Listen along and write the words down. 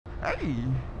Hey,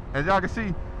 as y'all can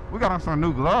see, we got on some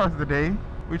new gloves today.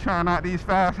 We trying out these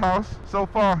Fast House. So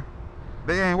far,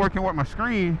 they ain't working with my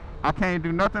screen. I can't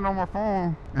do nothing on my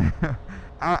phone.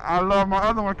 I love my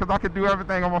other one because I can do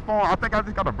everything on my phone. I think I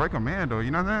just got to break them in though, you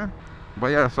know what I'm saying? But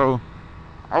yeah, so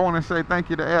I want to say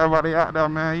thank you to everybody out there,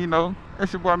 man. You know,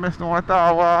 it's your boy Mr.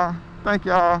 1000. Thank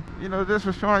y'all, you know, just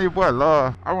for showing your boy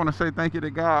love. I want to say thank you to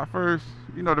God first,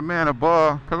 you know, the man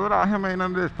above, because without him ain't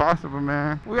none of this possible,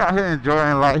 man. We out here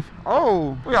enjoying life.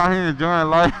 Oh, we out here enjoying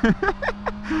life.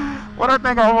 What I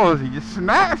think I was, you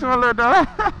snatched my little dog.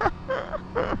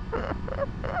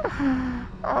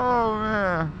 Oh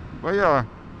man, but yeah,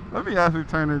 let me actually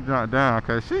turn this junk down,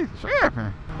 because she's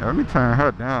tripping. Yeah, let me turn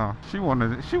her down. She wanna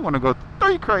go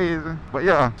 3 crazy. But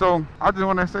yeah, so I just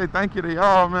wanna say thank you to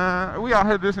y'all, man. We out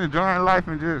here just enjoying life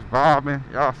and just vibing.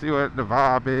 Y'all see what the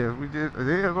vibe is. It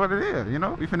is what it is, you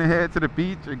know? We finna head to the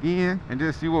beach again and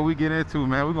just see what we get into,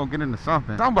 man. We gonna get into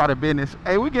something. Somebody business.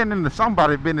 Hey, we getting into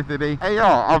somebody business today. Hey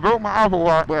y'all, I broke my Apple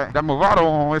Watch, but that Movado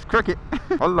on is crooked.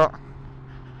 Hold up.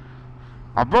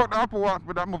 I broke the Apple Watch,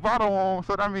 but that Movado on,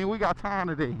 so that means we got time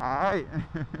today. Alright.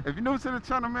 If you're new to the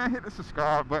channel, man, hit the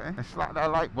subscribe button and slap that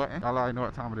like button. Y'all already know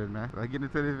what time it is, man. Let's get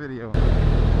into this video.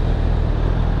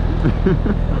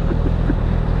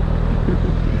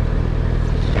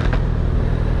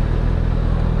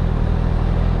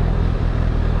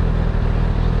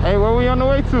 Hey, where we on the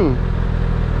way to?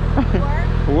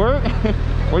 Work. Work?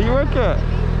 Where you work at?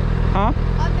 Huh?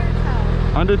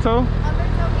 Undertow. Undertow?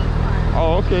 Undertow Beach Park.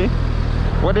 Oh, okay.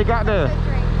 What they got there?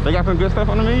 They got some good stuff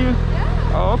on the menu?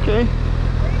 Yeah. Oh, okay.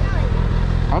 Where you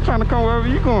going? I'm trying to come wherever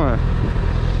you going.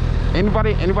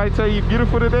 Anybody tell you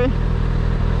beautiful today?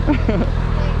 Thank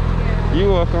you.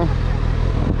 You're welcome.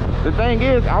 The thing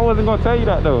is, I wasn't gonna tell you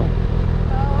that though.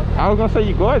 Oh, okay. I was gonna say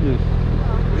you gorgeous.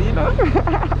 Oh. You know? You've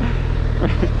never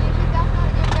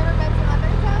been to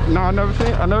Undertow? No, I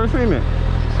never seen it.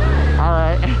 Sure.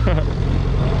 Alright.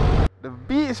 The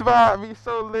beach vibe be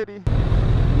so litty.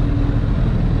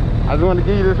 I just want to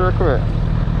give you this real quick.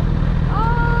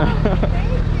 Oh,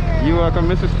 thank you. You're welcome,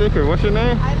 Mr. Sticker. What's your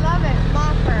name? I love it.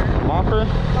 Moffer. Moffer?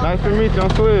 Nice to meet you. I'm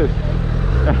Swizz.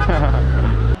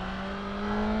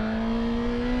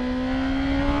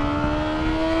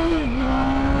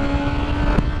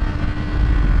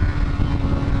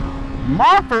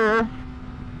 Moffer?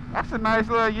 That's a nice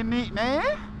little unique name.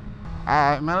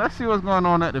 Alright, man. Let's see what's going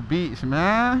on at the beach,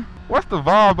 man. What's the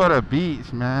vibe of the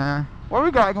beach, man? What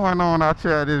we got going on out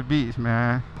here at this beach,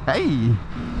 man? Hey,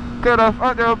 could have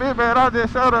fucked your bitch, man. I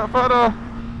just showed up for the...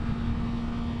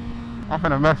 I'm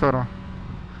finna mess with them.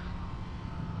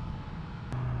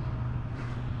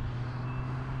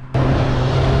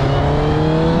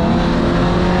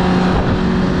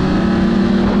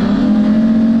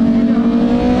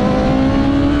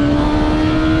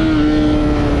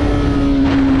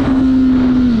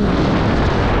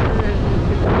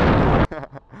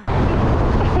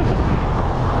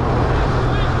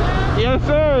 Yes,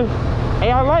 sir.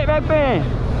 Hey, I like that thing.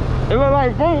 It look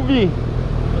like Bumblebee.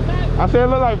 I said it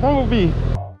look like Bumblebee.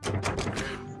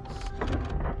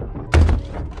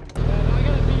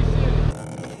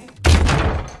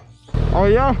 Oh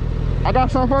yeah? I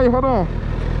got something for you. Hold on.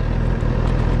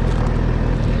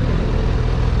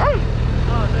 Ah.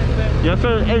 Oh, thanks, man. Yes,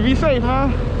 sir. Hey, be safe, huh?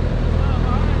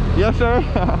 Yes, sir.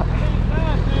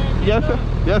 Yes, sir.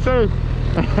 Yes, sir.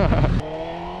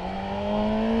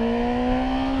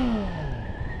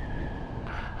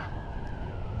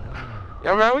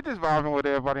 Yeah, man, we just vibing with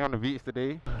everybody on the beach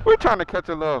today. We're trying to catch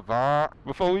a little vibe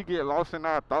before we get lost in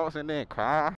our thoughts and then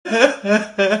cry.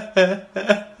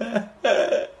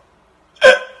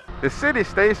 The city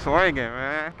stays swinging,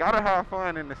 man. Gotta have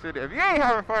fun in the city. If you ain't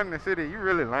having fun in the city, you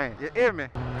really lame. You hear me?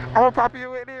 I'm gonna pop you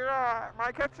with the ride.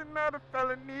 Might catch another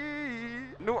felony.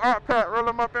 New art pack, roll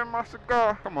them up in my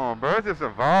cigar. Come on, bro. It's just a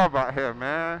vibe out here,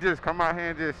 man. Just come out here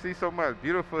and just see so much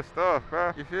beautiful stuff,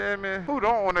 bro. You feel me? Who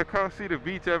don't want to come see the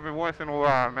beach every once in a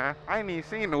while, man? I ain't even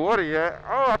seen the water yet.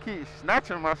 Oh, I keep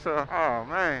snatching myself. Oh,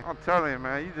 man. I'm telling you,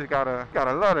 man. You just gotta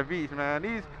love the beach,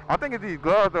 man. I think it's these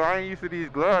gloves, though. I ain't used to these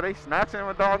gloves. They snatching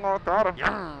my doggone throttle.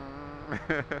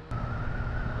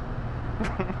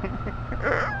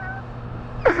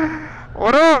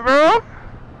 What up, bro?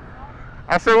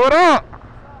 I said, what up?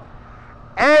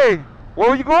 Hey,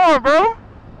 where you going, bro?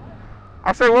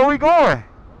 I said, where we going?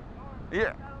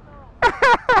 Yeah.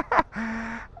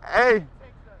 Hey.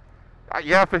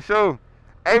 Yeah, for sure.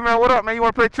 Hey, man, what up, man? You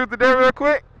want to play Truth or Dare real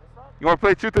quick? You want to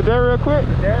play Truth or Dare real quick?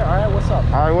 Dare? All right, what's up?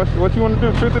 All right, what you want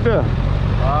to do? Truth or Dare?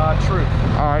 Truth.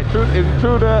 All right, truth. Is it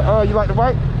true that you like to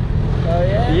bike?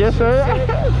 Yeah. Yes, sir.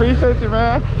 Appreciate you,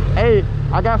 man. Hey,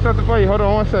 I got something for you. Hold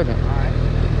on 1 second. All right.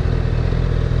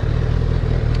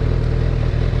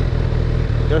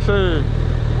 Yes, sir.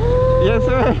 Woo. Yes,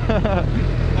 sir.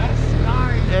 That's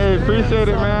nice. Hey, appreciate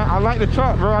it, man. I like the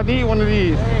truck, bro. I need one of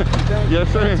these. Yes,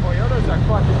 sir. Toyotas are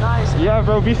fucking nice. Yeah,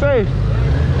 bro. Be safe.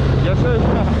 Yes, sir.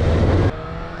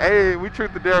 Hey, we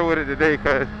truth the dare with it today,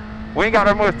 cause we ain't got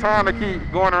that much time to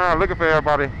keep going around looking for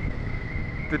everybody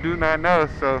to do nothing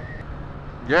else. So,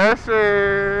 yes,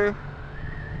 sir.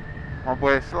 My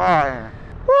boy sliding.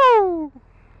 Woo!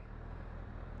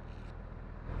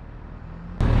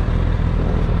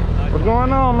 What's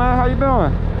going on, man? How you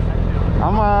doing?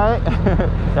 I'm alright.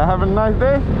 Y'all having a nice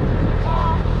day?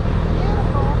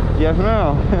 Beautiful. Yes,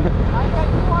 ma'am. I got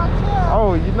you on too.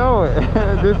 Oh, you know it.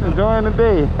 Just enjoying the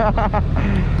day.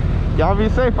 Y'all be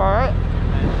safe, alright?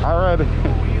 Alrighty.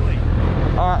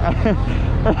 Alright.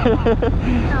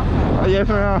 Oh, yes,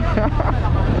 ma'am.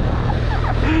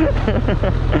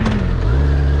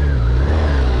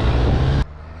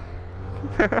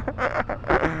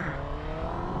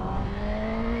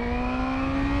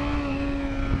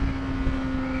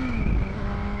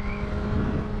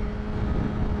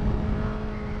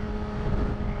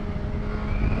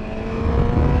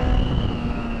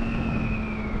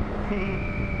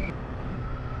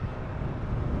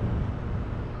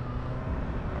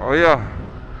 Oh yeah.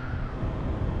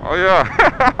 Oh yeah.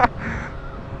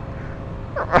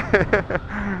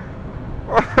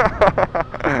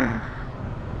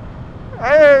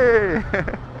 Hey.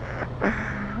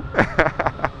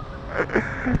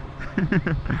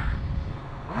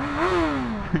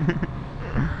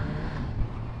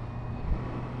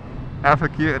 That's a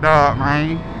cute dog,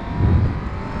 man.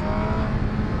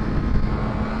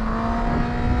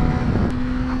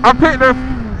 I picked up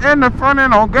in the front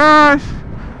end on guys.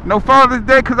 No Father's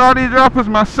Day, cause all these rappers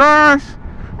my sons.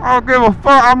 I don't give a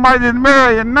fuck. I might just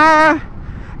marry a 9.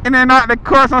 And then out the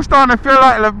course, I'm starting to feel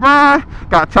like LeBron.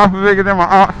 Got chopper bigger than my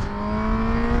ox.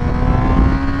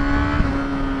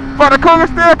 But the cougar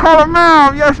still call him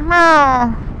ma'am. Yes,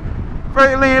 ma'am.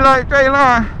 Straight lean like straight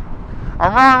line. I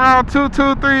run around 2,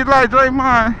 2, 3 like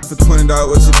Draymond. For $20,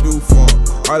 what you do for 'em?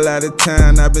 All out of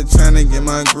town, I've been trying to get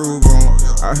my groove on.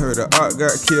 I heard the art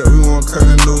got killed, we won't cut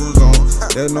the news on.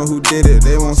 They know who did it,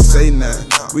 they won't say nothing.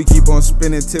 We keep on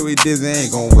spinning till we dizzy,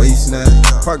 ain't gon' waste nothing.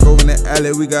 Park over in the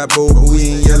alley, we got both, but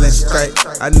we ain't yelling strike.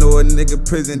 I know a nigga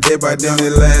prison dead by them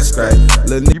their last strike.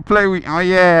 Little You play with, oh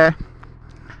yeah.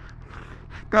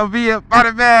 Gonna be a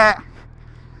body bag.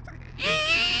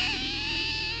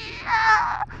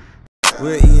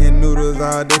 we're eating noodles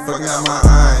all day, fucking out my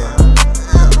iron.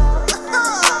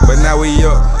 But now we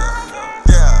up.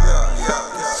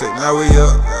 Say now we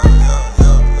up.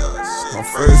 My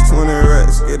first 20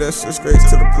 racks, get that shit straight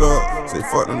to the plug. Say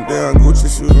fuck them down Gucci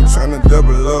shoes, I'm tryna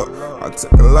double up. I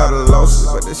took a lot of losses,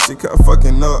 but that shit kept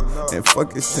fucking up. And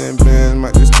fuck it, 10 bands,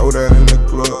 might just throw that in the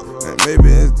club. And maybe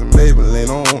it's the Maybelline,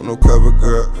 don't want no cover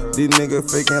girl. These niggas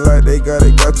faking like they got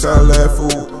it, got y'all that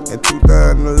food. In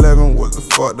 2011 was the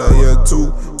fucked up year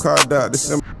too. Carved out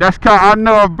December. That's cause I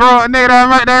know a broke nigga that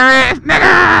make that rich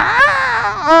nigga.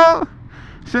 Oh,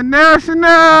 Chanel,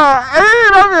 Chanel. Hey,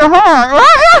 that be hard.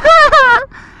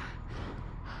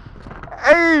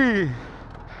 Hey.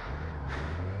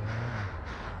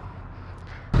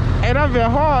 Hey, that be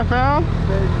hard, fam.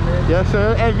 Yes,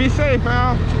 sir. Hey, be safe,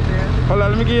 fam. Hold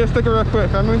on, let me give you a sticker real quick,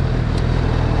 family.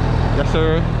 Yes,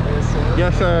 sir. Yes, sir.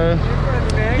 Yes, sir.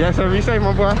 Yes, sir. Be safe,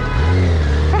 my boy.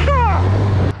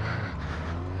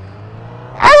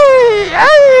 Hey!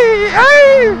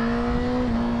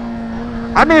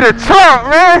 I need a truck,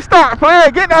 man. Stop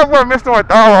playing. Get that boy Mr.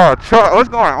 Thow a truck. What's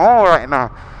going on right now?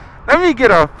 Let me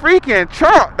get a freaking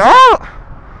truck, dog.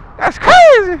 That's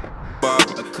crazy.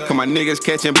 Cause my niggas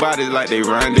catching bodies like they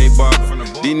run they bar.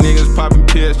 These niggas popping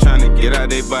pills trying to get out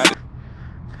they body.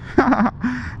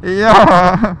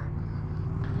 Yeah.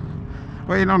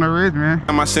 Waiting on the ridge, man. Every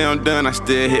time I say I'm done, I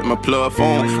still hit my plug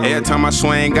phone. Every time I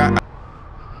swing, got.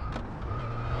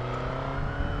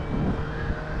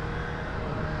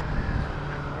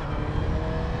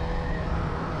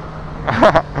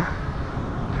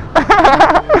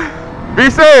 Be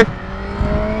safe.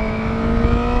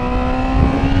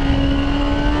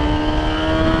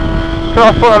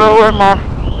 Come further with my.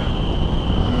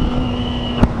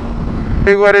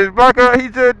 He with his bucket, he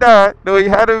just died, though he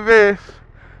had a vest.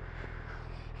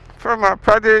 From my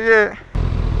project yet.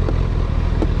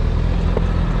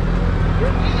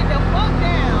 You're getting the fuck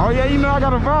down. Oh yeah, you know I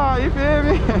got a vibe, you feel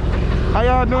me? How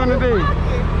y'all doing today?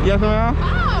 Yes, ma'am. Oh.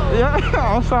 Yeah,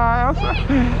 I'm sorry.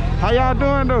 How y'all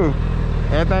doing though?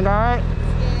 Everything alright?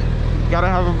 Gotta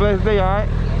have a blessed day, alright?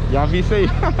 Y'all be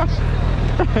safe.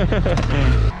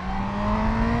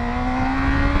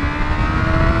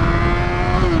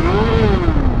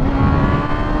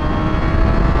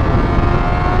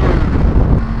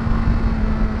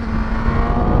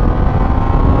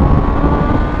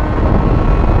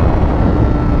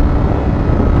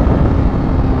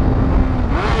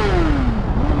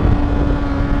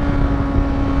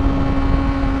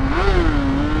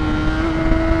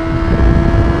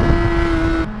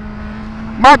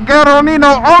 My girl don't need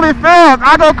no OnlyFans.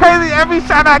 I go crazy every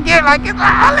shot I get like it's a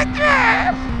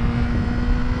hologram.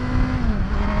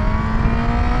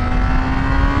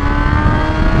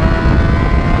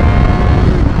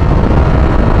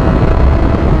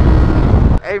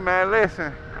 Hey man,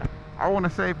 listen. I want to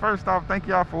say first off, thank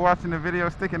y'all for watching the video,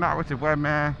 sticking out with your boy,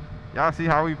 man. Y'all see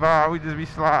how we vibe. We just be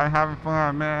sliding, having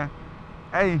fun, man.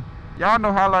 Hey, y'all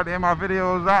know how I like to end my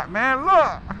videos out, man.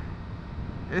 Look.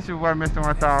 It's your boy, Mr.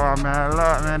 Thow, man.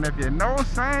 Look, man, if you know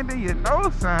something, then you know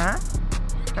something.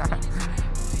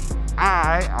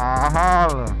 Alright, I'll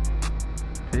holler.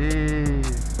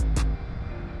 Peace.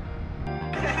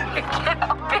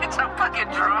 Bitch, I'm fucking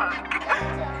drunk.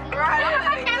 Right?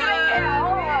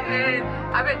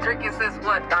 I've been drinking since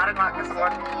what, 9 o'clock this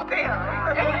morning.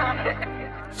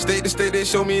 Damn. State to state, they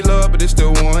show me love, but they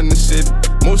still want in the city.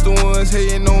 Most of the ones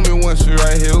hating on me once you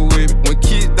right here with me. When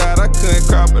kids died, I couldn't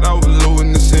cry, but I was low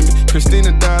in the semi.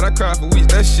 Christina died, I cried for weeks,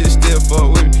 that shit still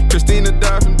fuck with me. Christina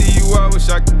died from DUI, wish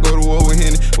I could go to war with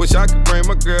Henny. Wish I could bring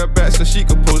my girl back so she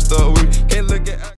could post up with me. Can't look at